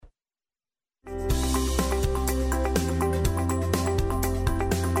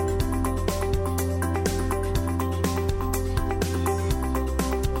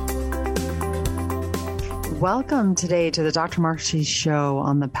Welcome today to the Dr. Marcy Show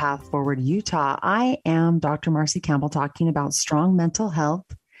on the Path Forward Utah. I am Dr. Marcy Campbell talking about strong mental health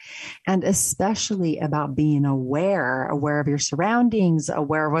and especially about being aware of your surroundings,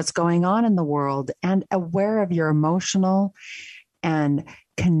 aware of what's going on in the world, and aware of your emotional and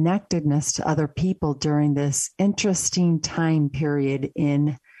connectedness to other people during this interesting time period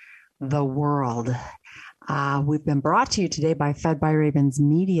in the world. We've been brought to you today by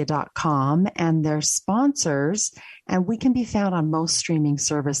fedbyravensmedia.com and their sponsors, and we can be found on most streaming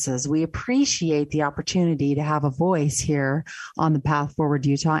services. We appreciate the opportunity to have a voice here on the Path Forward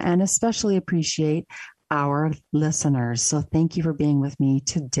Utah and especially appreciate our listeners. So thank you for being with me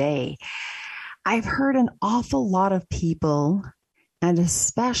today. I've heard an awful lot of people, and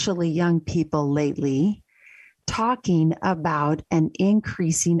especially young people lately, talking about an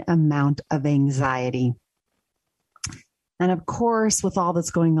increasing amount of anxiety. And of course, with all that's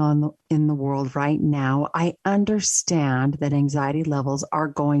going on in the world right now, I understand that anxiety levels are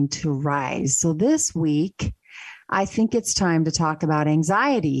going to rise. So this week, I think it's time to talk about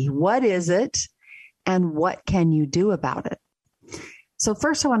anxiety. What is it and what can you do about it? So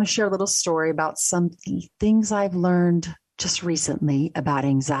first, I want to share a little story about some things I've learned just recently about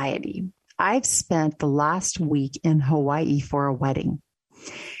anxiety. I've spent the last week in Hawaii for a wedding.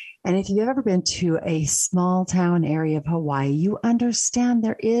 And if you've ever been to a small town area of Hawaii, you understand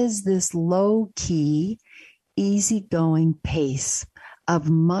there is this low-key, easygoing pace of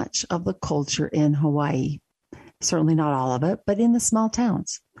much of the culture in Hawaii. Certainly not all of it, but in the small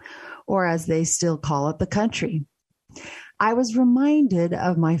towns, or as they still call it, the country. I was reminded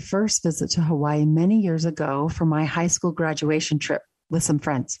of my first visit to Hawaii many years ago for my high school graduation trip with some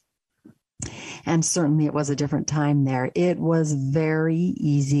friends. And certainly it was a different time there. It was very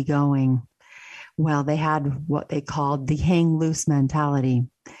easygoing. Well, they had what they called the hang loose mentality,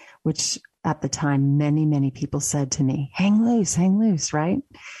 which at the time, many people said to me, hang loose, right?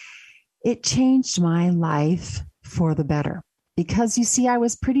 It changed my life for the better because you see, I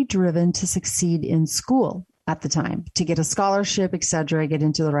was pretty driven to succeed in school at the time, to get a scholarship, etc., get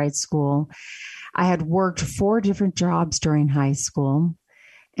into the right school. I had worked 4 different jobs during high school.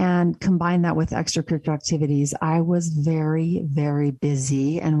 And combine that with extracurricular activities, I was very, very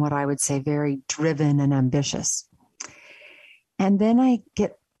busy and what I would say very driven and ambitious. And then I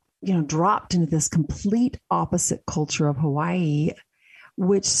get, dropped into this complete opposite culture of Hawaii,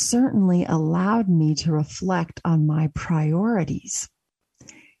 which certainly allowed me to reflect on my priorities.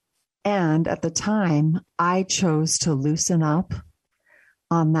 And at the time, I chose to loosen up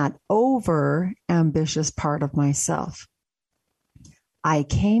on that over ambitious part of myself. I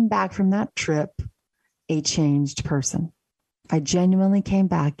came back from that trip a changed person. I genuinely came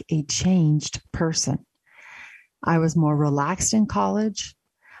back a changed person. I was more relaxed in college.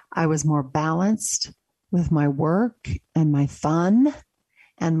 I was more balanced with my work and my fun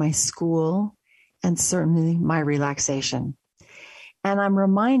and my school and certainly my relaxation. And I'm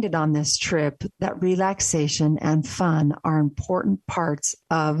reminded on this trip that relaxation and fun are important parts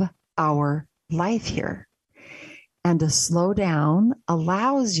of our life here. And to slow down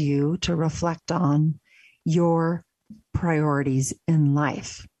allows you to reflect on your priorities in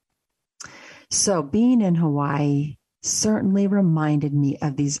life. So being in Hawaii certainly reminded me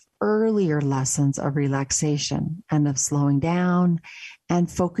of these earlier lessons of relaxation and of slowing down and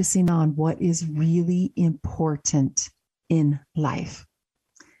focusing on what is really important in life.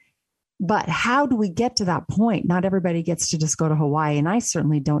 But how do we get to that point? Not everybody gets to just go to Hawaii, and I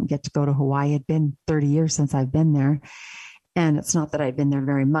certainly don't get to go to Hawaii. It's been 30 years since I've been there, and it's not that I've been there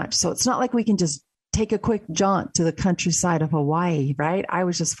very much. So it's not like we can just take a quick jaunt to the countryside of Hawaii, right? I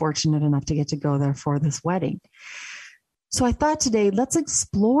was just fortunate enough to get to go there for this wedding. So I thought today, let's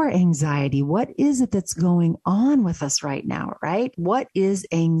explore anxiety. What is it that's going on with us right now, right? What is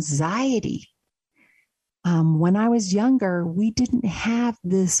anxiety? When I was younger, we didn't have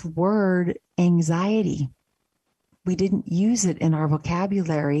this word anxiety. We didn't use it in our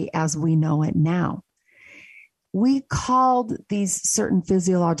vocabulary as we know it now. We called these certain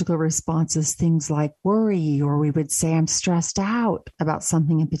physiological responses things like worry, or we would say, I'm stressed out about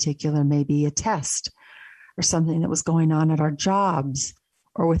something in particular, maybe a test or something that was going on at our jobs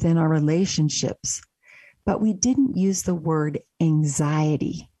or within our relationships. But we didn't use the word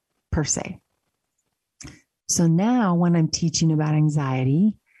anxiety per se. So now when I'm teaching about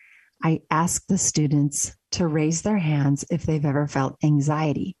anxiety, I ask the students to raise their hands if they've ever felt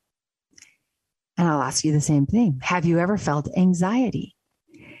anxiety. And I'll ask you the same thing. Have you ever felt anxiety?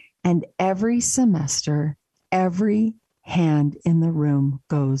 And every semester, every hand in the room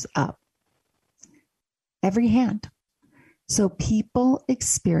goes up. Every hand. So people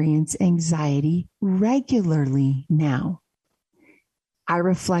experience anxiety regularly now. I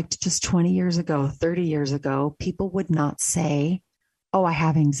reflect just 20 years ago, 30 years ago, people would not say, oh, I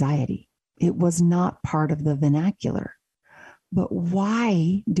have anxiety. It was not part of the vernacular. But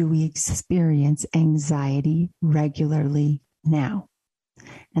why do we experience anxiety regularly now?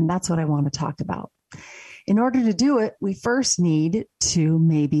 And that's what I want to talk about. In order to do it, we first need to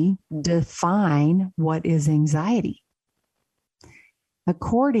maybe define what is anxiety.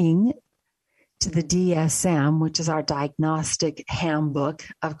 According to the DSM, which is our diagnostic handbook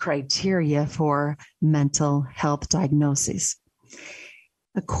of criteria for mental health diagnoses,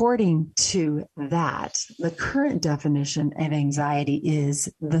 according to that, the current definition of anxiety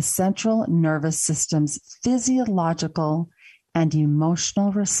is the central nervous system's physiological and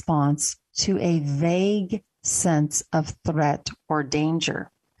emotional response to a vague sense of threat or danger.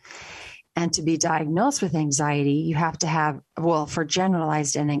 And to be diagnosed with anxiety, you have to have, for a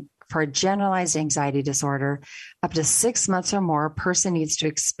generalized anxiety disorder, up to 6 months or more, a person needs to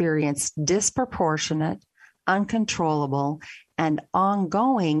experience disproportionate, uncontrollable, and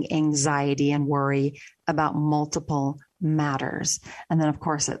ongoing anxiety and worry about multiple matters. And then, of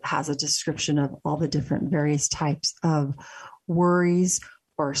course, it has a description of all the different various types of worries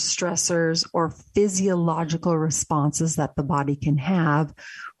or stressors or physiological responses that the body can have,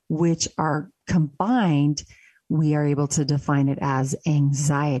 which are combined. We are able to define it as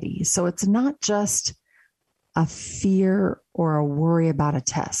anxiety. So it's not just a fear or a worry about a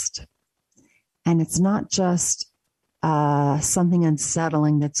test. And it's not just something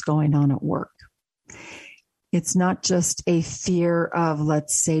unsettling that's going on at work. It's not just a fear of,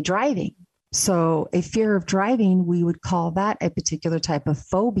 let's say, driving. So a fear of driving, we would call that a particular type of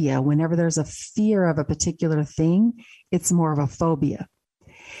phobia. Whenever there's a fear of a particular thing, it's more of a phobia.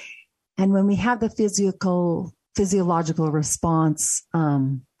 And when we have the physiological response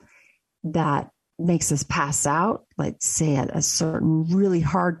that makes us pass out, let's say at a certain really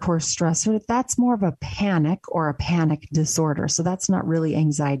hardcore stressor, that's more of a panic or a panic disorder. So that's not really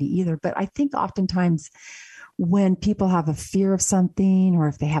anxiety either. But I think oftentimes when people have a fear of something or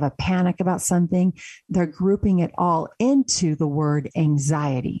if they have a panic about something, they're grouping it all into the word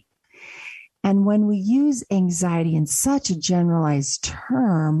anxiety. And when we use anxiety in such a generalized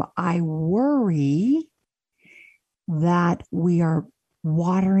term, I worry that we are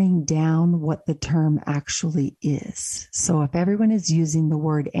watering down what the term actually is. So if everyone is using the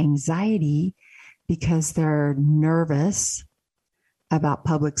word anxiety because they're nervous about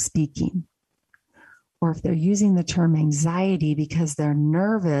public speaking, or if they're using the term anxiety because they're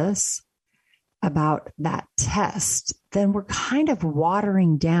nervous about that test, then we're kind of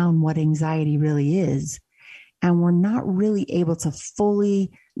watering down what anxiety really is. And we're not really able to fully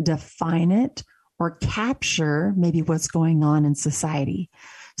define it or capture maybe what's going on in society.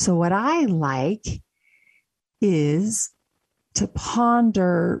 So what I like is to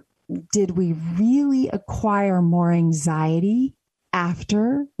ponder, did we really acquire more anxiety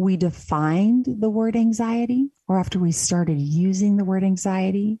after we defined the word anxiety or after we started using the word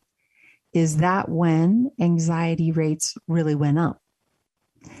anxiety? Is that when anxiety rates really went up?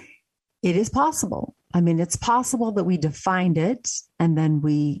 It is possible. I mean, it's possible that we defined it and then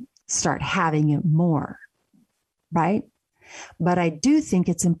we start having it more, right? But I do think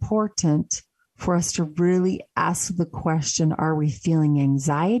it's important for us to really ask the question, are we feeling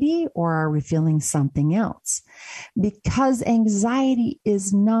anxiety or are we feeling something else? Because anxiety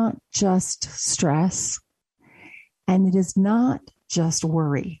is not just stress and it is not just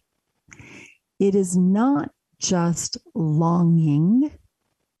worry. It is not just longing,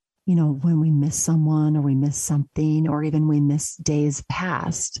 when we miss someone or we miss something or even we miss days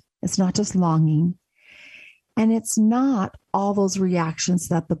past. It's not just longing. And it's not all those reactions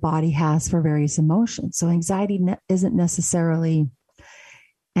that the body has for various emotions. So anxiety isn't necessarily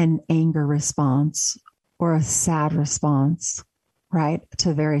an anger response or a sad response, right,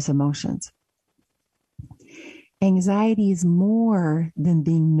 to various emotions. Anxiety is more than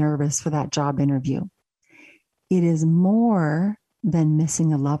being nervous for that job interview. It is more than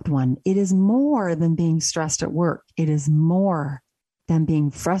missing a loved one. It is more than being stressed at work. It is more than being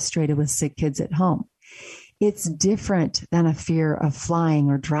frustrated with sick kids at home. It's different than a fear of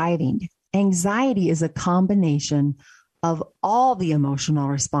flying or driving. Anxiety is a combination of all the emotional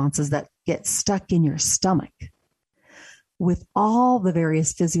responses that get stuck in your stomach with all the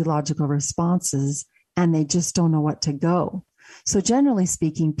various physiological responses, and they just don't know what to go. So generally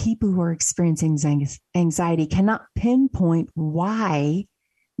speaking, people who are experiencing anxiety cannot pinpoint why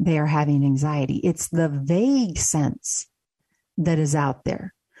they are having anxiety. It's the vague sense that is out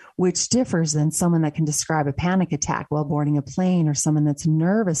there, which differs than someone that can describe a panic attack while boarding a plane, or someone that's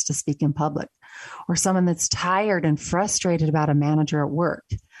nervous to speak in public, or someone that's tired and frustrated about a manager at work,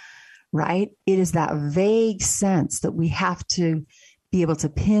 right? It is that vague sense that we have to be able to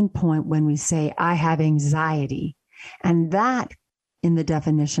pinpoint when we say, I have anxiety. And that, in the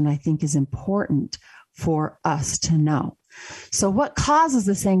definition, I think is important for us to know. So what causes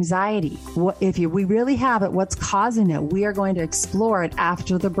this anxiety? If we really have it, what's causing it? We are going to explore it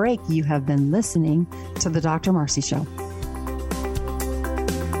after the break. You have been listening to The Dr. Marcy Show.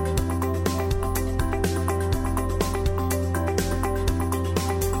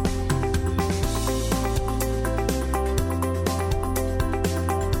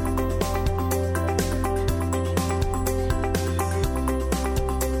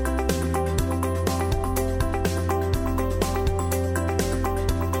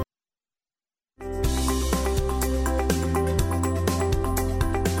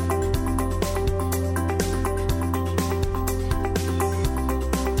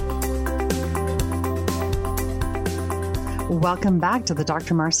 Welcome back to the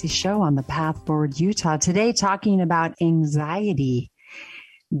Dr. Marcy Show on the Path Forward Utah. Today, talking about anxiety.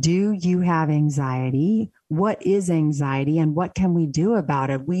 Do you have anxiety? What is anxiety and what can we do about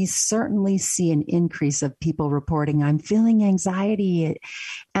it? We certainly see an increase of people reporting, I'm feeling anxiety.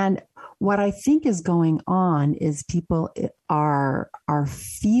 And what I think is going on is people are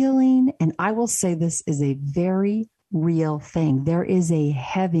feeling, and I will say this is a very real thing. There is a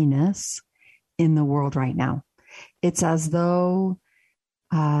heaviness in the world right now. It's as though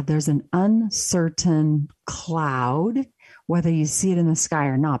there's an uncertain cloud, whether you see it in the sky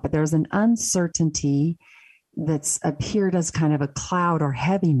or not, but there's an uncertainty that's appeared as kind of a cloud or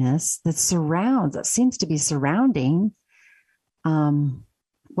heaviness that seems to be surrounding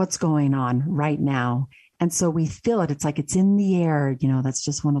what's going on right now. And so we feel it. It's like it's in the air. You know, that's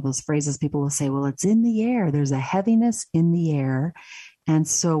just one of those phrases people will say, well, it's in the air. There's a heaviness in the air. And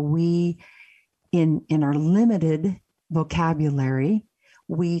so we, in our limited vocabulary,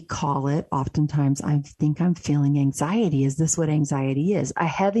 we call it, oftentimes, I think I'm feeling anxiety. Is this what anxiety is? A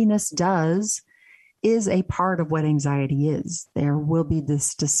heaviness is a part of what anxiety is. There will be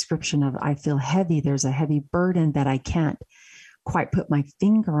this description of, I feel heavy. There's a heavy burden that I can't quite put my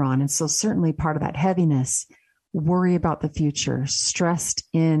finger on. And so certainly part of that heaviness, worry about the future, stressed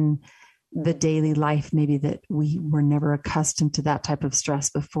in the daily life, maybe that we were never accustomed to that type of stress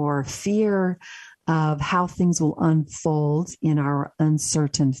before, fear of how things will unfold in our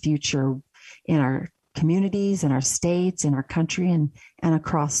uncertain future, in our communities, in our states, in our country, and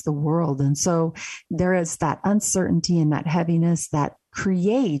across the world. And so there is that uncertainty and that heaviness that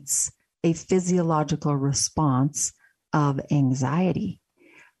creates a physiological response of anxiety,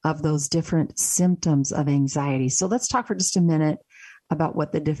 of those different symptoms of anxiety. So let's talk for just a minute about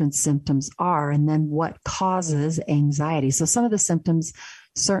what the different symptoms are and then what causes anxiety. So some of the symptoms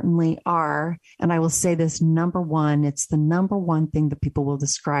certainly are, and I will say this, number one, it's the number one thing that people will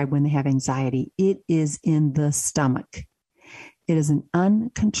describe when they have anxiety. It is in the stomach. It is an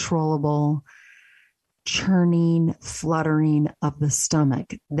uncontrollable churning, fluttering of the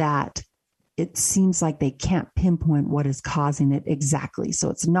stomach that it seems like they can't pinpoint what is causing it exactly. So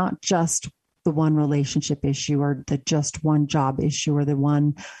it's not just the one relationship issue or the just one job issue or the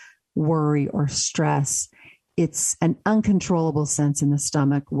one worry or stress. It's an uncontrollable sense in the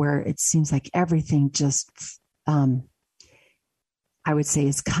stomach where it seems like everything just, I would say,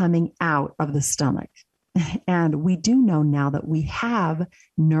 is coming out of the stomach. And we do know now that we have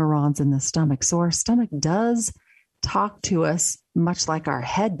neurons in the stomach. So our stomach does talk to us much like our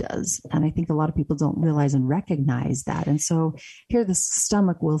head does. And I think a lot of people don't realize and recognize that. And so here the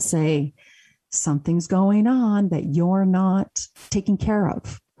stomach will say, something's going on that you're not taking care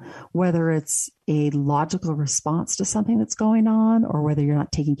of, whether it's a logical response to something that's going on, or whether you're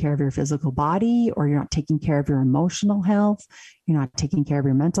not taking care of your physical body, or you're not taking care of your emotional health, you're not taking care of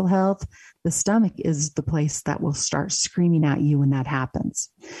your mental health. The stomach is the place that will start screaming at you when that happens.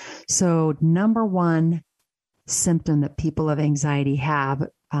 So number one symptom that people of anxiety have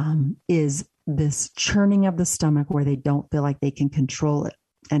is this churning of the stomach where they don't feel like they can control it.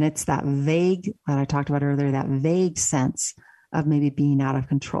 And it's that vague, that I talked about earlier, that vague sense of maybe being out of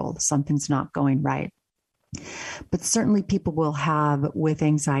control. Something's not going right. But certainly people will have, with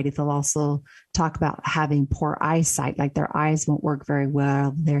anxiety, they'll also talk about having poor eyesight, like their eyes won't work very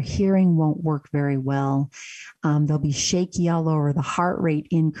well, their hearing won't work very well. They'll be shaky all over, the heart rate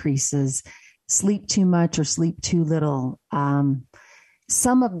increases, sleep too much or sleep too little.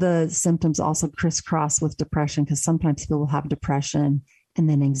 Some of the symptoms also crisscross with depression, because sometimes people will have depression and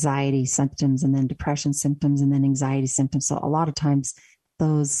then anxiety symptoms, and then depression symptoms, and then anxiety symptoms. So a lot of times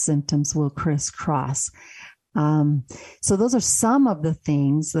those symptoms will crisscross. So those are some of the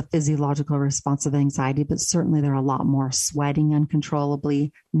things, the physiological response of anxiety, but certainly there are a lot more: sweating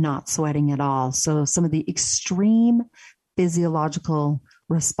uncontrollably, not sweating at all. So some of the extreme physiological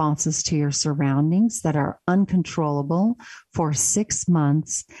responses to your surroundings that are uncontrollable for 6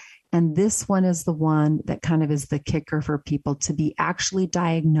 months. And this one is the one that kind of is the kicker for people to be actually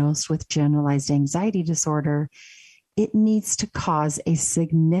diagnosed with generalized anxiety disorder. It needs to cause a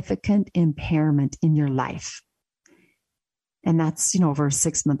significant impairment in your life. And that's, over a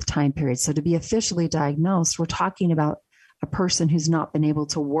 6-month time period. So to be officially diagnosed, we're talking about a person who's not been able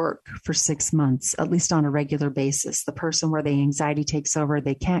to work for 6 months, at least on a regular basis. The person where the anxiety takes over,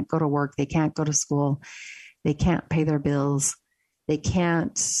 they can't go to work, they can't go to school, they can't pay their bills, they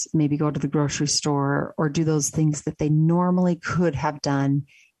can't maybe go to the grocery store or do those things that they normally could have done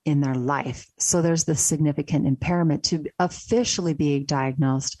in their life. So there's this significant impairment to officially be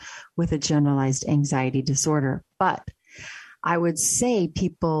diagnosed with a generalized anxiety disorder. But I would say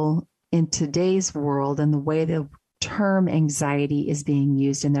people in today's world and the way the term anxiety is being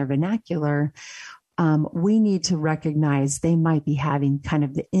used in their vernacular, we need to recognize they might be having kind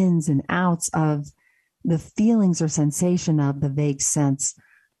of the ins and outs of the feelings or sensation of the vague sense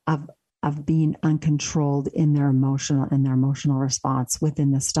of being uncontrolled in their emotional response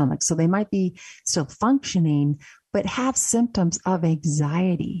within the stomach. So they might be still functioning, but have symptoms of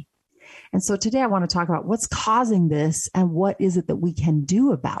anxiety. And so today I want to talk about what's causing this and what is it that we can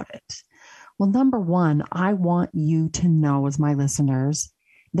do about it. Well, number one, I want you to know, as my listeners,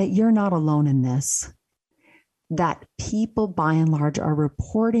 that you're not alone in this. That people by and large are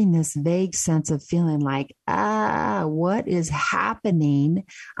reporting this vague sense of feeling like, what is happening?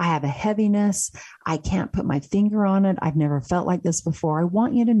 I have a heaviness. I can't put my finger on it. I've never felt like this before. I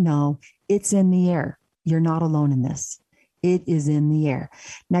want you to know it's in the air. You're not alone in this. It is in the air.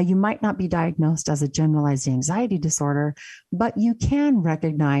 Now, you might not be diagnosed as a generalized anxiety disorder, but you can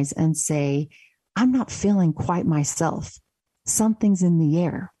recognize and say, I'm not feeling quite myself. Something's in the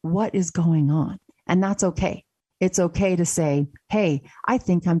air. What is going on? And that's okay. It's okay to say, hey, I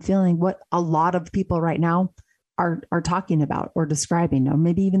think I'm feeling what a lot of people right now are talking about or describing, or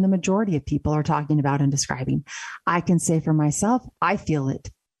maybe even the majority of people are talking about and describing. I can say for myself, I feel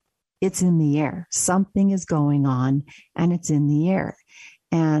it. It's in the air. Something is going on and it's in the air.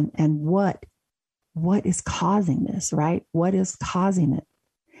 And what is causing this, right? What is causing it?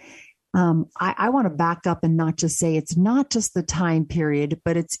 I want to back up and not just say it's not just the time period,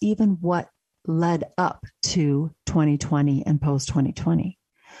 but it's even what led up to 2020 and post 2020.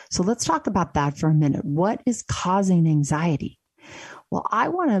 So let's talk about that for a minute. What is causing anxiety? Well, I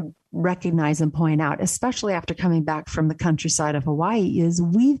want to recognize and point out, especially after coming back from the countryside of Hawaii, is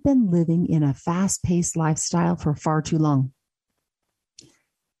we've been living in a fast-paced lifestyle for far too long.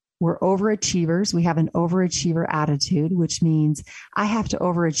 We're overachievers. We have an overachiever attitude, which means I have to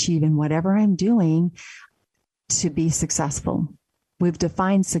overachieve in whatever I'm doing to be successful. We've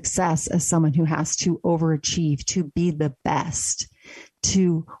defined success as someone who has to overachieve, to be the best,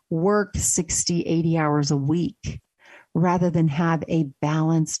 to work 60, 80 hours a week, rather than have a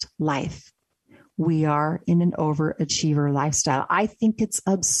balanced life. We are in an overachiever lifestyle. I think it's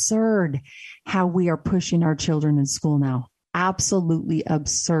absurd how we are pushing our children in school now. Absolutely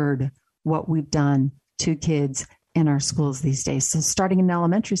absurd what we've done to kids in our schools these days. So starting in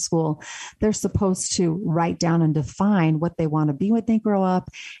elementary school, they're supposed to write down and define what they want to be when they grow up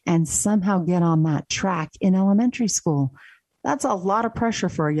and somehow get on that track in elementary school. That's a lot of pressure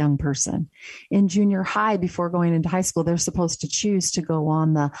for a young person. In junior high, before going into high school, they're supposed to choose to go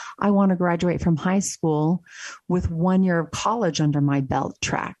on the, I want to graduate from high school with 1 year of college under my belt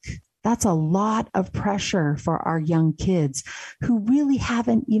track. That's a lot of pressure for our young kids who really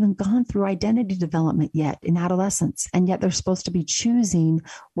haven't even gone through identity development yet in adolescence. And yet they're supposed to be choosing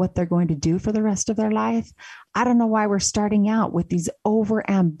what they're going to do for the rest of their life. I don't know why we're starting out with these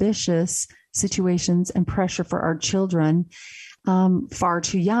over-ambitious situations and pressure for our children far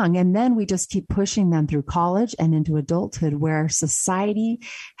too young. And then we just keep pushing them through college and into adulthood, where society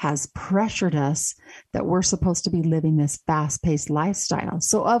has pressured us that we're supposed to be living this fast-paced lifestyle.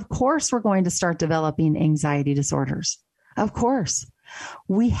 So of course, we're going to start developing anxiety disorders. Of course,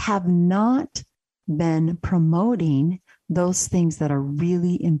 we have not been promoting those things that are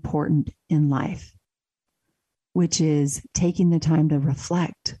really important in life, which is taking the time to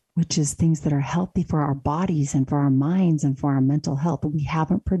reflect, which is things that are healthy for our bodies and for our minds and for our mental health. We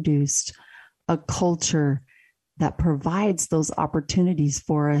haven't produced a culture that provides those opportunities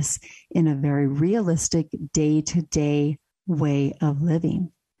for us in a very realistic day-to-day way of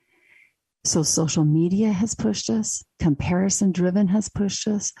living. So social media has pushed us, comparison driven has pushed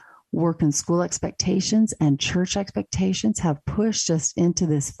us, work and school expectations and church expectations have pushed us into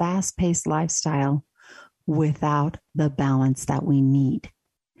this fast paced lifestyle without the balance that we need.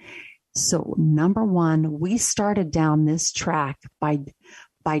 So number one, we started down this track by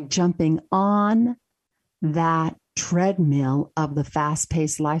jumping on that treadmill of the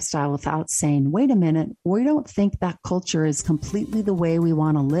fast-paced lifestyle without saying, wait a minute, we don't think that culture is completely the way we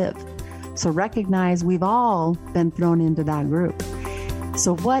want to live. So recognize we've all been thrown into that group.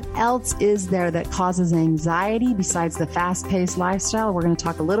 So what else is there that causes anxiety besides the fast-paced lifestyle? We're going to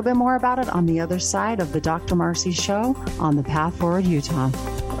talk a little bit more about it on the other side of the Dr. Marcy Show on the Path Forward Utah.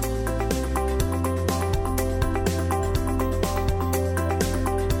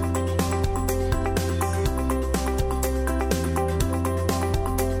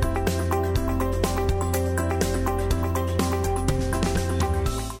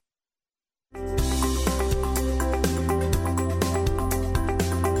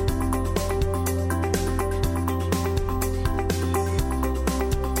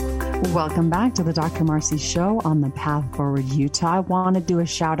 Welcome back to the Dr. Marcy Show on the Path Forward Utah. I want to do a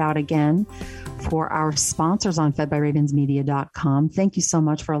shout out again for our sponsors on fedbyravensmedia.com. Thank you so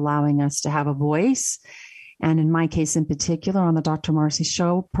much for allowing us to have a voice. And in my case in particular on the Dr. Marcy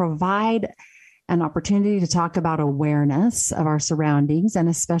Show, provide an opportunity to talk about awareness of our surroundings and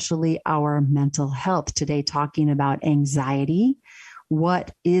especially our mental health. Today, talking about anxiety.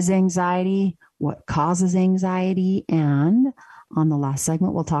 What is anxiety? What causes anxiety? And on the last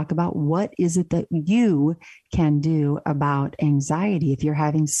segment, we'll talk about what is it that you can do about anxiety if you're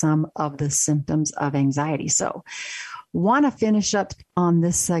having some of the symptoms of anxiety. So want to finish up on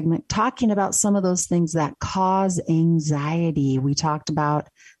this segment talking about some of those things that cause anxiety. We talked about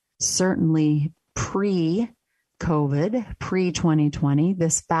certainly pre-COVID, pre-2020,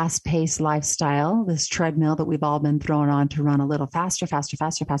 this fast-paced lifestyle, this treadmill that we've all been thrown on to run a little faster.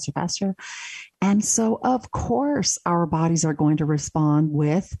 And so, of course, our bodies are going to respond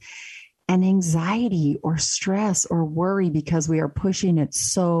with an anxiety or stress or worry because we are pushing it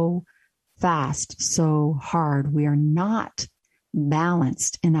so fast, so hard. We are not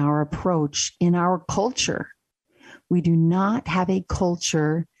balanced in our approach in our culture. We do not have a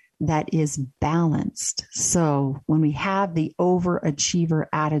culture that is balanced. So when we have the overachiever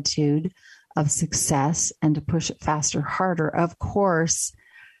attitude of success and to push it faster, harder, of course,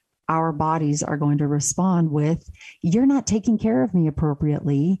 our bodies are going to respond with, you're not taking care of me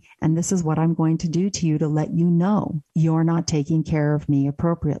appropriately. And this is what I'm going to do to you to let you know you're not taking care of me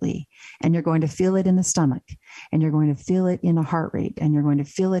appropriately. And you're going to feel it in the stomach, and you're going to feel it in a heart rate, and you're going to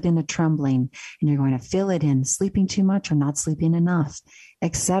feel it in a trembling, and you're going to feel it in sleeping too much or not sleeping enough,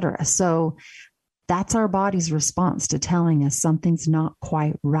 etc. So that's our body's response to telling us something's not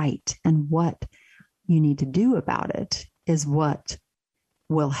quite right. And what you need to do about it is what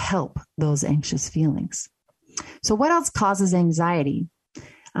will help those anxious feelings. So what else causes anxiety?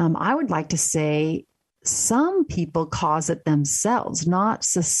 I would like to say some people cause it themselves, not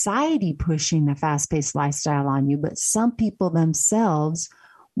society pushing a fast-paced lifestyle on you, but some people themselves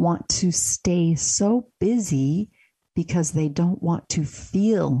want to stay so busy because they don't want to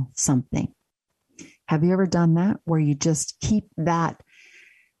feel something. Have you ever done that where you just keep that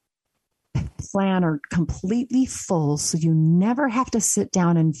planner completely full so you never have to sit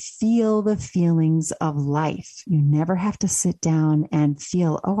down and feel the feelings of life? You never have to sit down and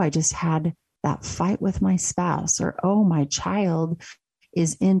feel, oh, I just had that fight with my spouse, or, oh, my child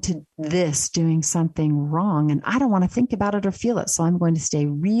is into this, doing something wrong, and I don't want to think about it or feel it. So I'm going to stay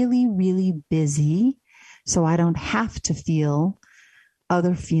really, really busy so I don't have to feel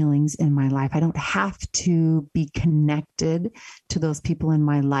other feelings in my life. I don't have to be connected to those people in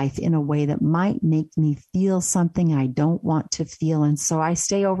my life in a way that might make me feel something I don't want to feel. And so I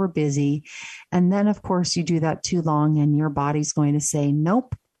stay over busy. And then, of course, you do that too long and your body's going to say,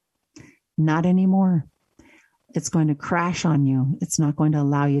 nope, not anymore. It's going to crash on you. It's not going to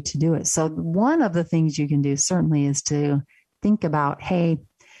allow you to do it. So one of the things you can do certainly is to think about, hey,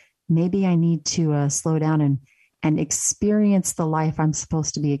 maybe I need to slow down and experience the life I'm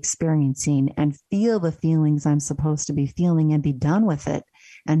supposed to be experiencing and feel the feelings I'm supposed to be feeling and be done with it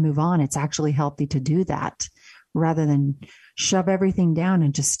and move on. It's actually healthy to do that rather than shove everything down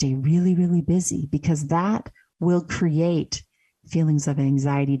and just stay really, really busy, because that will create feelings of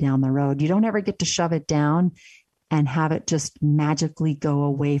anxiety down the road. You don't ever get to shove it down and have it just magically go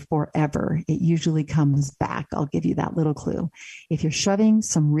away forever. It usually comes back. I'll give you that little clue. If you're shoving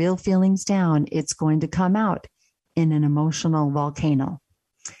some real feelings down, it's going to come out in an emotional volcano.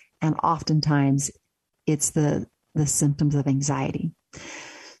 And oftentimes it's the symptoms of anxiety.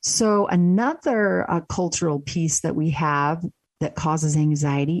 So another cultural piece that we have that causes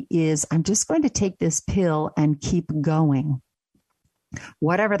anxiety is I'm just going to take this pill and keep going.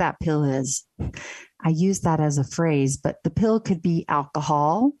 Whatever that pill is, I use that as a phrase, but the pill could be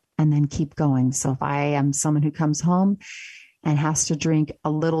alcohol and then keep going. So if I am someone who comes home and has to drink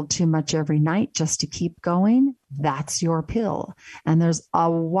a little too much every night just to keep going, that's your pill. And there's a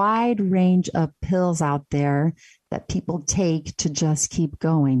wide range of pills out there that people take to just keep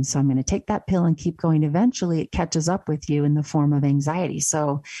going. So I'm going to take that pill and keep going. Eventually it catches up with you in the form of anxiety.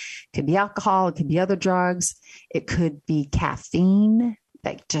 So it could be alcohol, it could be other drugs, it could be caffeine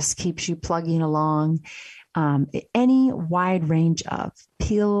that just keeps you plugging along. Any wide range of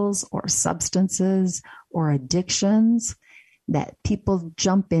pills or substances or addictions that people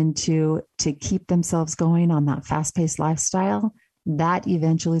jump into to keep themselves going on that fast-paced lifestyle, that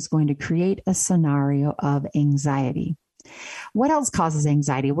eventually is going to create a scenario of anxiety. What else causes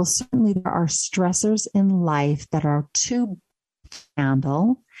anxiety? Well, certainly there are stressors in life that are too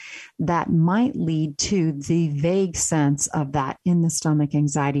handle that might lead to the vague sense of that in the stomach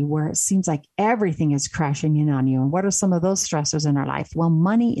anxiety, where it seems like everything is crashing in on you. And what are some of those stressors in our life? Well,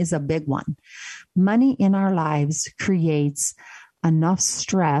 money is a big one. Money in our lives creates enough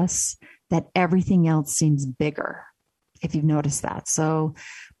stress that everything else seems bigger, if you've noticed that. So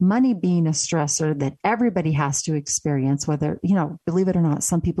money being a stressor that everybody has to experience, whether, believe it or not,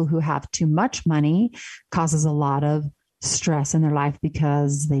 some people who have too much money causes a lot of stress in their life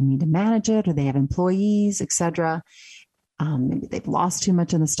because they need to manage it or they have employees, etc. Maybe they've lost too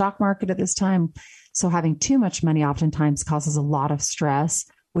much in the stock market at this time. So having too much money oftentimes causes a lot of stress,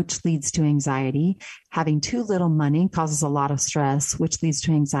 which leads to anxiety. Having too little money causes a lot of stress, which leads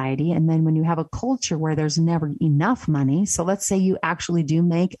to anxiety. And then when you have a culture where there's never enough money, so let's say you actually do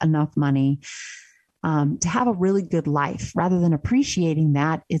make enough money to have a really good life, rather than appreciating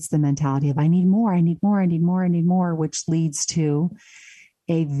that, it's the mentality of I need more, I need more, I need more, I need more, which leads to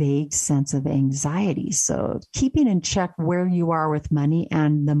a vague sense of anxiety. So keeping in check where you are with money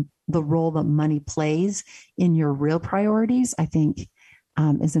and the role that money plays in your real priorities, I think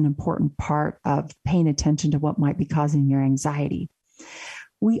is an important part of paying attention to what might be causing your anxiety.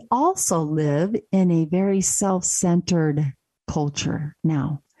 We also live in a very self-centered culture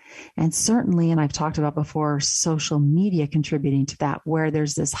now. And certainly, and I've talked about before, social media contributing to that, where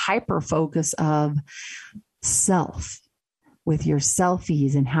there's this hyper focus of self with your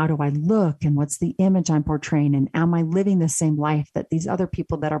selfies and how do I look and what's the image I'm portraying and am I living the same life that these other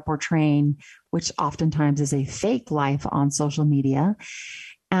people that are portraying, which oftentimes is a fake life on social media,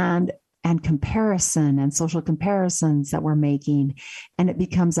 and comparison and social comparisons that we're making. And it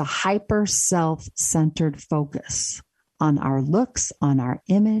becomes a hyper self-centered focus on our looks, on our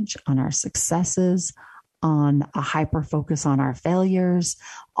image, on our successes, on a hyper focus on our failures.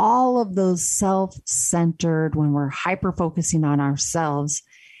 All of those self-centered, when we're hyper focusing on ourselves,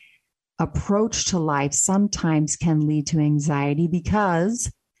 approach to life sometimes can lead to anxiety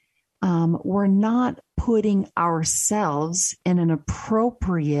because we're not putting ourselves in an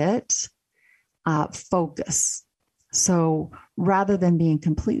appropriate focus. So rather than being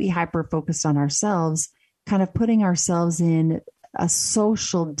completely hyper focused on ourselves, kind of putting ourselves in a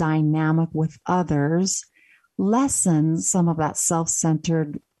social dynamic with others lessens some of that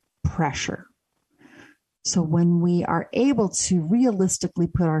self-centered pressure. So when we are able to realistically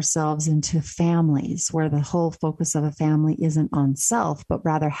put ourselves into families where the whole focus of a family isn't on self, but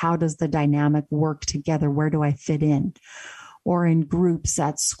rather how does the dynamic work together? Where do I fit in? Or in groups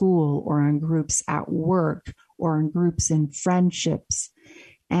at school, or in groups at work, or in groups in friendships,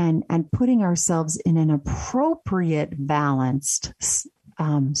 and putting ourselves in an appropriate, balanced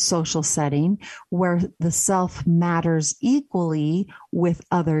social setting where the self matters equally with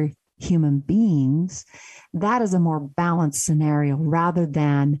other human beings, that is a more balanced scenario rather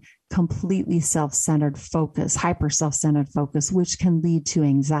than completely self-centered focus, hyper self-centered focus, which can lead to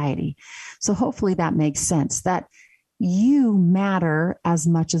anxiety. So hopefully that makes sense, that you matter as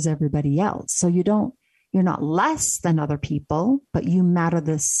much as everybody else. So you're not less than other people, but you matter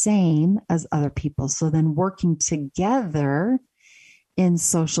the same as other people. So then working together in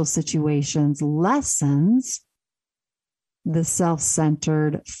social situations lessens the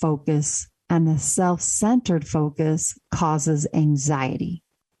self-centered focus, and the self-centered focus causes anxiety.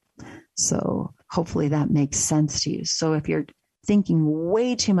 So hopefully that makes sense to you. So if you're thinking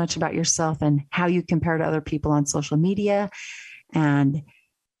way too much about yourself and how you compare to other people on social media and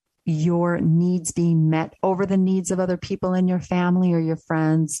your needs being met over the needs of other people in your family or your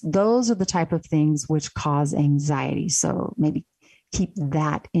friends, those are the type of things which cause anxiety. So maybe keep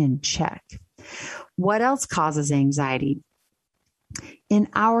that in check. What else causes anxiety? in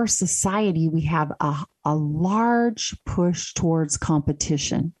our society, we have a large push towards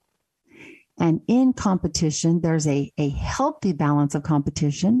competition. And in competition, there's a healthy balance of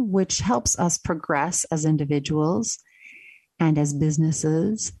competition, which helps us progress as individuals and as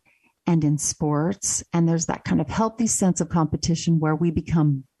businesses and in sports. And there's that kind of healthy sense of competition where we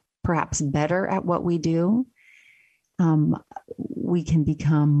become perhaps better at what we do. We can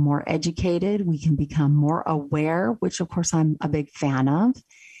become more educated. We can become more aware, which of course I'm a big fan of.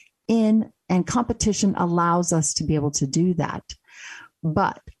 And competition allows us to be able to do that.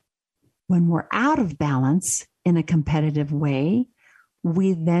 But when we're out of balance in a competitive way,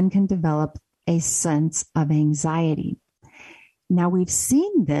 we then can develop a sense of anxiety. Now, we've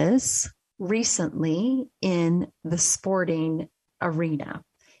seen this recently in the sporting arena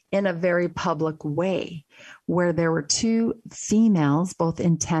in a very public way, where there were two females, both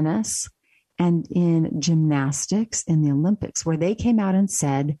in tennis and in gymnastics in the Olympics, where they came out and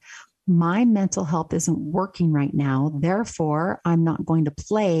said, my mental health isn't working right now. Therefore, I'm not going to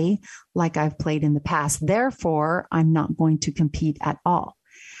play like I've played in the past. Therefore, I'm not going to compete at all.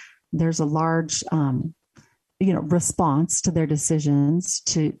 There's a large, response to their decisions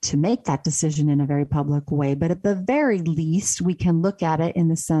to make that decision in a very public way. But at the very least, we can look at it in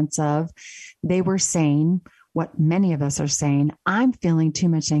the sense of they were saying what many of us are saying. I'm feeling too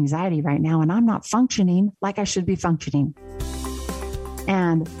much anxiety right now, and I'm not functioning like I should be functioning.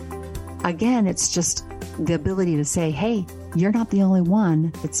 And again, it's just the ability to say, hey, you're not the only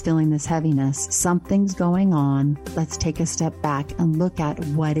one that's feeling this heaviness. Something's going on. Let's take a step back and look at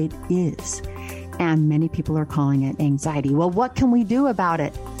what it is. And many people are calling it anxiety. Well, what can we do about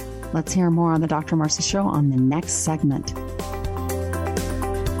it? Let's hear more on the Dr. Marcy Show on the next segment.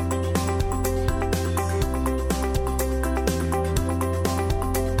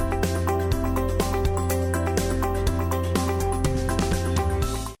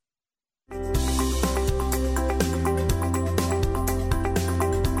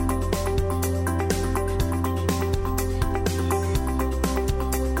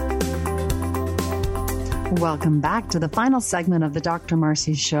 Welcome back to the final segment of the Dr.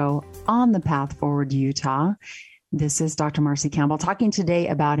 Marcy Show on the Path Forward Utah. This is Dr. Marcy Campbell talking today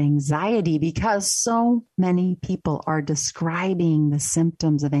about anxiety, because so many people are describing the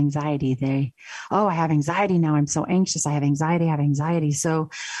symptoms of anxiety. I have anxiety now. I'm so anxious. I have anxiety. So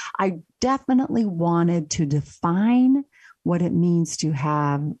I definitely wanted to define what it means to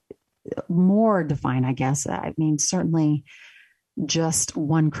have more define, I guess. I mean, certainly just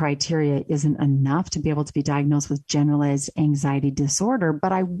one criteria isn't enough to be able to be diagnosed with generalized anxiety disorder,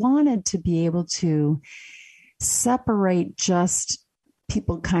 but I wanted to be able to separate just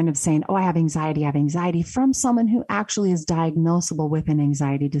people kind of saying, I have anxiety from someone who actually is diagnosable with an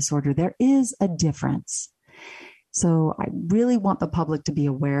anxiety disorder. There is a difference. So I really want the public to be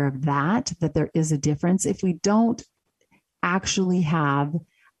aware of that there is a difference. If we don't actually have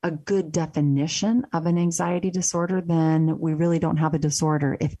a good definition of an anxiety disorder, then we really don't have a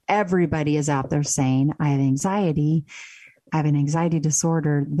disorder. If everybody is out there saying, I have an anxiety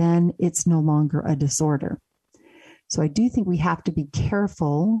disorder, then it's no longer a disorder. So I do think we have to be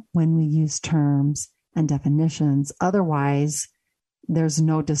careful when we use terms and definitions. Otherwise, there's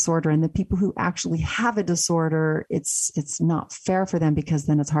no disorder. And the people who actually have a disorder, it's not fair for them, because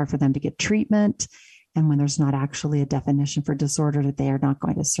then it's hard for them to get treatment. And when there's not actually a definition for disorder, that they are not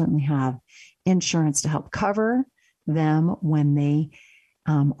going to certainly have insurance to help cover them when they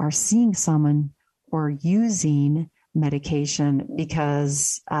are seeing someone or using medication,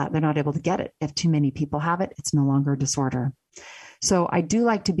 because they're not able to get it. If too many people have it, it's no longer a disorder. So I do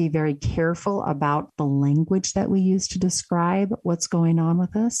like to be very careful about the language that we use to describe what's going on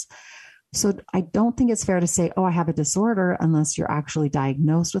with us. So I don't think it's fair to say, I have a disorder, unless you're actually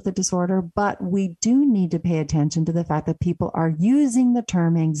diagnosed with a disorder. But we do need to pay attention to the fact that people are using the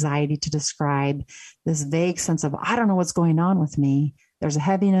term anxiety to describe this vague sense of, I don't know what's going on with me. There's a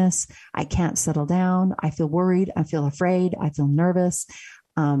heaviness. I can't settle down. I feel worried. I feel afraid. I feel nervous.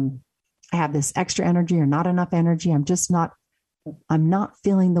 I have this extra energy or not enough energy. I'm not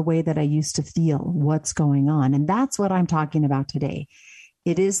feeling the way that I used to feel. What's going on? And that's what I'm talking about today.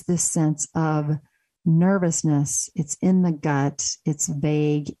 It is this sense of nervousness. It's in the gut. It's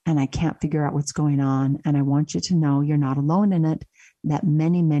vague, and I can't figure out what's going on. And I want you to know you're not alone in it, that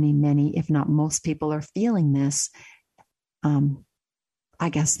many, many, many, if not most people are feeling this, I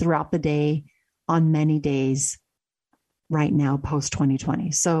guess, throughout the day, on many days right now, post 2020.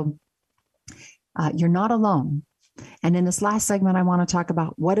 So you're not alone. And in this last segment, I want to talk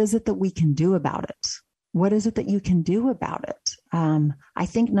about what is it that we can do about it? What is it that you can do about it? I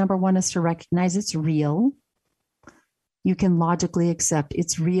think number one is to recognize it's real. You can logically accept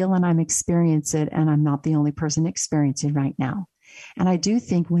it's real and I'm experiencing it and I'm not the only person experiencing right now. And I do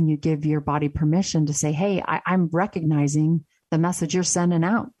think when you give your body permission to say, hey, I'm recognizing the message you're sending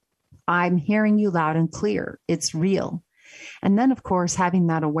out. I'm hearing you loud and clear. It's real. And then, of course, having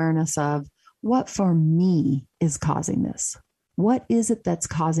that awareness of what for me is causing this. What is it that's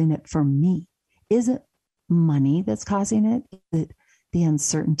causing it for me? Is it money that's causing it? Is it the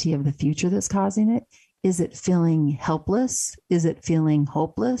uncertainty of the future that's causing it? Is it feeling helpless? Is it feeling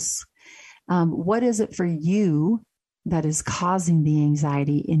hopeless? What is it for you that is causing the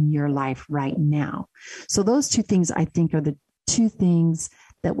anxiety in your life right now? So those two things, I think, are the two things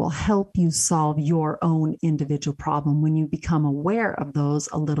that will help you solve your own individual problem when you become aware of those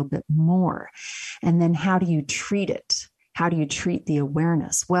a little bit more. And then how do you treat it? How do you treat the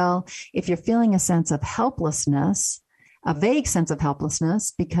awareness? Well, if you're feeling a sense of helplessness, a vague sense of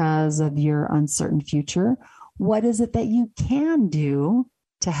helplessness because of your uncertain future, what is it that you can do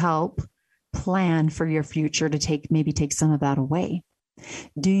to help plan for your future to take some of that away?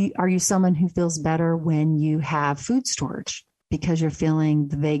 Are you someone who feels better when you have food storage because you're feeling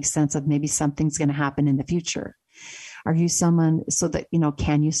the vague sense of maybe something's going to happen in the future? Are you someone so that,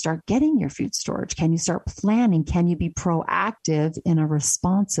 can you start getting your food storage? Can you start planning? Can you be proactive in a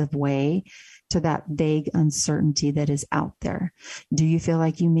responsive way to that vague uncertainty that is out there? Do you feel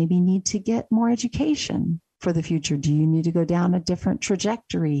like you maybe need to get more education for the future? Do you need to go down a different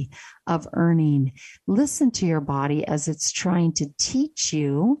trajectory of earning? Listen to your body as it's trying to teach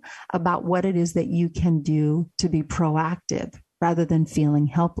you about what it is that you can do to be proactive rather than feeling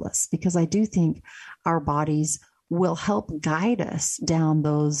helpless. Because I do think our bodies will help guide us down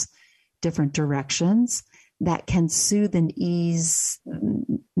those different directions that can soothe and ease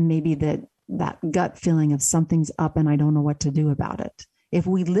maybe that gut feeling of something's up and I don't know what to do about it. If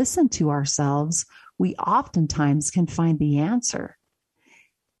we listen to ourselves, we oftentimes can find the answer.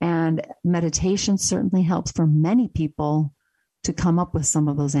 And meditation certainly helps for many people to come up with some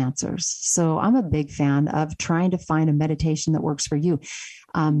of those answers. So I'm a big fan of trying to find a meditation that works for you.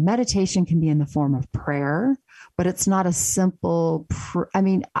 Meditation can be in the form of prayer, but it's not a simple,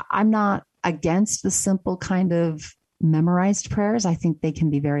 I'm not against the simple kind of memorized prayers. I think they can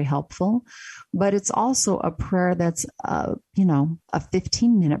be very helpful, but it's also a prayer that's, a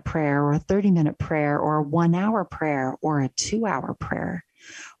 15-minute prayer or a 30-minute prayer or a 1-hour prayer or a 2-hour prayer,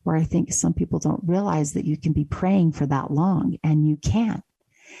 where I think some people don't realize that you can be praying for that long, and you can.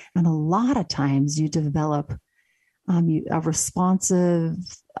 And a lot of times you develop a responsive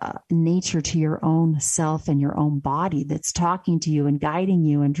nature to your own self and your own body that's talking to you and guiding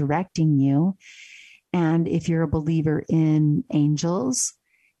you and directing you. And if you're a believer in angels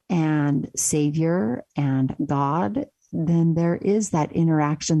and Savior and God, then there is that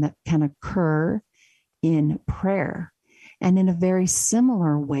interaction that can occur in prayer. And in a very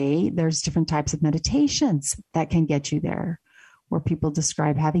similar way, there's different types of meditations that can get you there, where people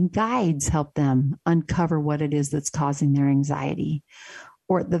describe having guides help them uncover what it is that's causing their anxiety,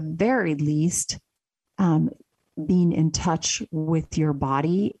 or at the very least, being in touch with your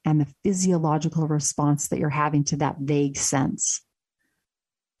body and the physiological response that you're having to that vague sense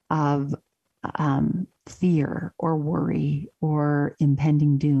of fear or worry or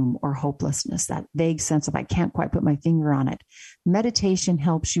impending doom or hopelessness, that vague sense of I can't quite put my finger on it. Meditation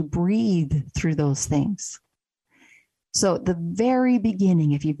helps you breathe through those things. So at the very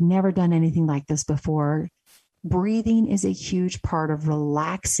beginning, if you've never done anything like this before, breathing is a huge part of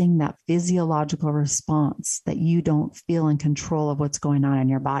relaxing that physiological response that you don't feel in control of what's going on in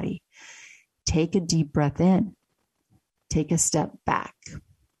your body. Take a deep breath in, take a step back,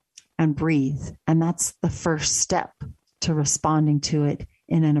 and breathe. And that's the first step to responding to it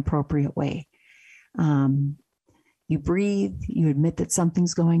in an appropriate way. You breathe, you admit that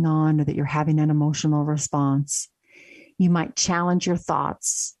something's going on or that you're having an emotional response. You might challenge your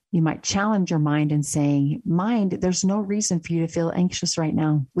thoughts. You might challenge your mind in saying, mind, there's no reason for you to feel anxious right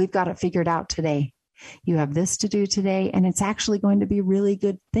now. We've got it figured out today. You have this to do today, and it's actually going to be a really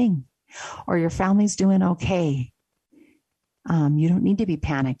good thing. Or your family's doing okay. You don't need to be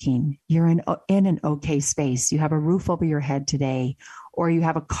panicking. You're in an okay space. You have a roof over your head today, or you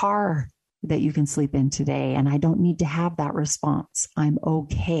have a car that you can sleep in today, and I don't need to have that response. I'm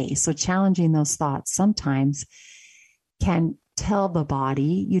okay. So challenging those thoughts sometimes can tell the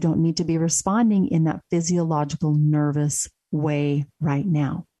body you don't need to be responding in that physiological nervous way right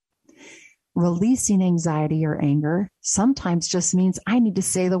now. Releasing anxiety or anger sometimes just means I need to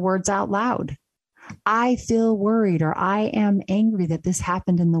say the words out loud. I feel worried, or I am angry that this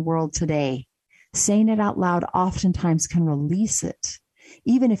happened in the world today. Saying it out loud oftentimes can release it.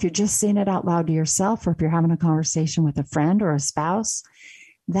 Even if you're just saying it out loud to yourself, or if you're having a conversation with a friend or a spouse,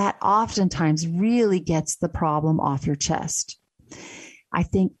 that oftentimes really gets the problem off your chest. I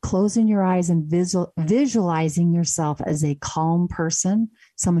think closing your eyes and visualizing yourself as a calm person,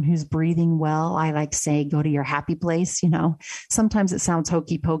 someone who's breathing well. I like say, go to your happy place. Sometimes it sounds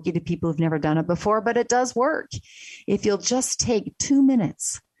hokey pokey to people who've never done it before, but it does work. If you'll just take 2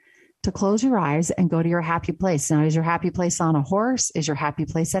 minutes to close your eyes and go to your happy place. Now, is your happy place on a horse? Is your happy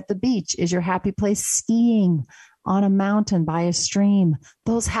place at the beach? Is your happy place skiing on a mountain by a stream?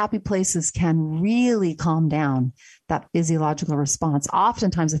 Those happy places can really calm down that physiological response.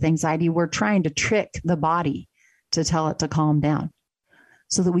 Oftentimes with anxiety, we're trying to trick the body to tell it to calm down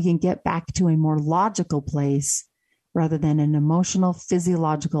so that we can get back to a more logical place rather than an emotional,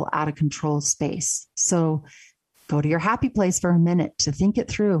 physiological, out of control space. So go to your happy place for a minute to think it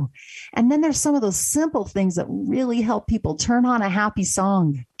through. And then there's some of those simple things that really help people. Turn on a happy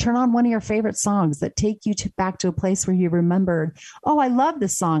song. Turn on one of your favorite songs that take you back to a place where you remembered, oh, I love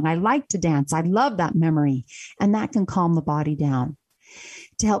this song. I like to dance. I love that memory. And that can calm the body down.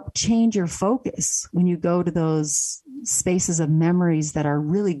 To help change your focus when you go to those spaces of memories that are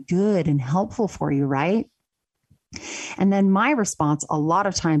really good and helpful for you, right? And then my response a lot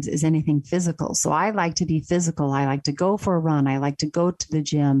of times is anything physical. So I like to be physical. I like to go for a run. I like to go to the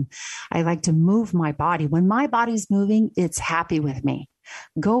gym. I like to move my body. When my body's moving, it's happy with me.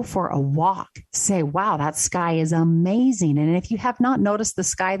 Go for a walk. Say, wow, that sky is amazing. And if you have not noticed the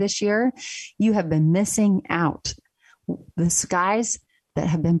sky this year, you have been missing out. The skies that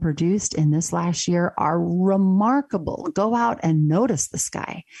have been produced in this last year are remarkable. Go out and notice the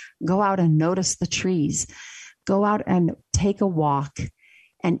sky. Go out and notice the trees. Go out and take a walk.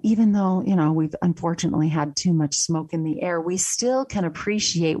 And even though, we've unfortunately had too much smoke in the air, we still can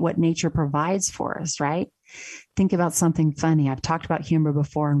appreciate what nature provides for us, right? Think about something funny. I've talked about humor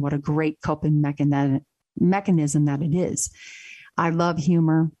before and what a great coping mechanism that it is. I love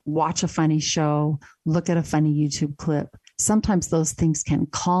humor. Watch a funny show. Look at a funny YouTube clip. Sometimes those things can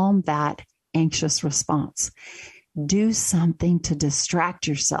calm that anxious response. Do something to distract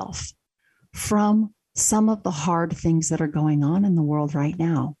yourself from some of the hard things that are going on in the world right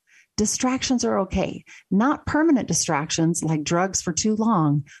now. Distractions are okay. Not permanent distractions like drugs for too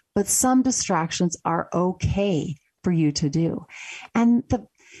long, but some distractions are okay for you to do.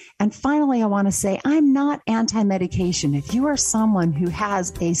 And finally, I want to say, I'm not anti-medication. If you are someone who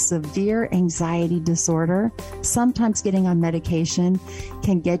has a severe anxiety disorder, sometimes getting on medication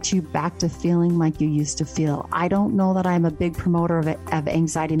can get you back to feeling like you used to feel. I don't know that I'm a big promoter of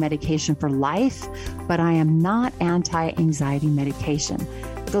anxiety medication for life, but I am not anti-anxiety medication.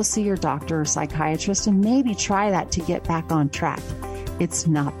 Go see your doctor or psychiatrist and maybe try that to get back on track. It's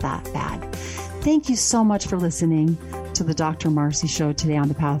not that bad. Thank you so much for listening to the Dr. Marcy Show today on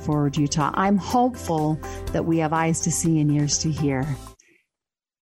the Path Forward Utah. I'm hopeful that we have eyes to see and ears to hear.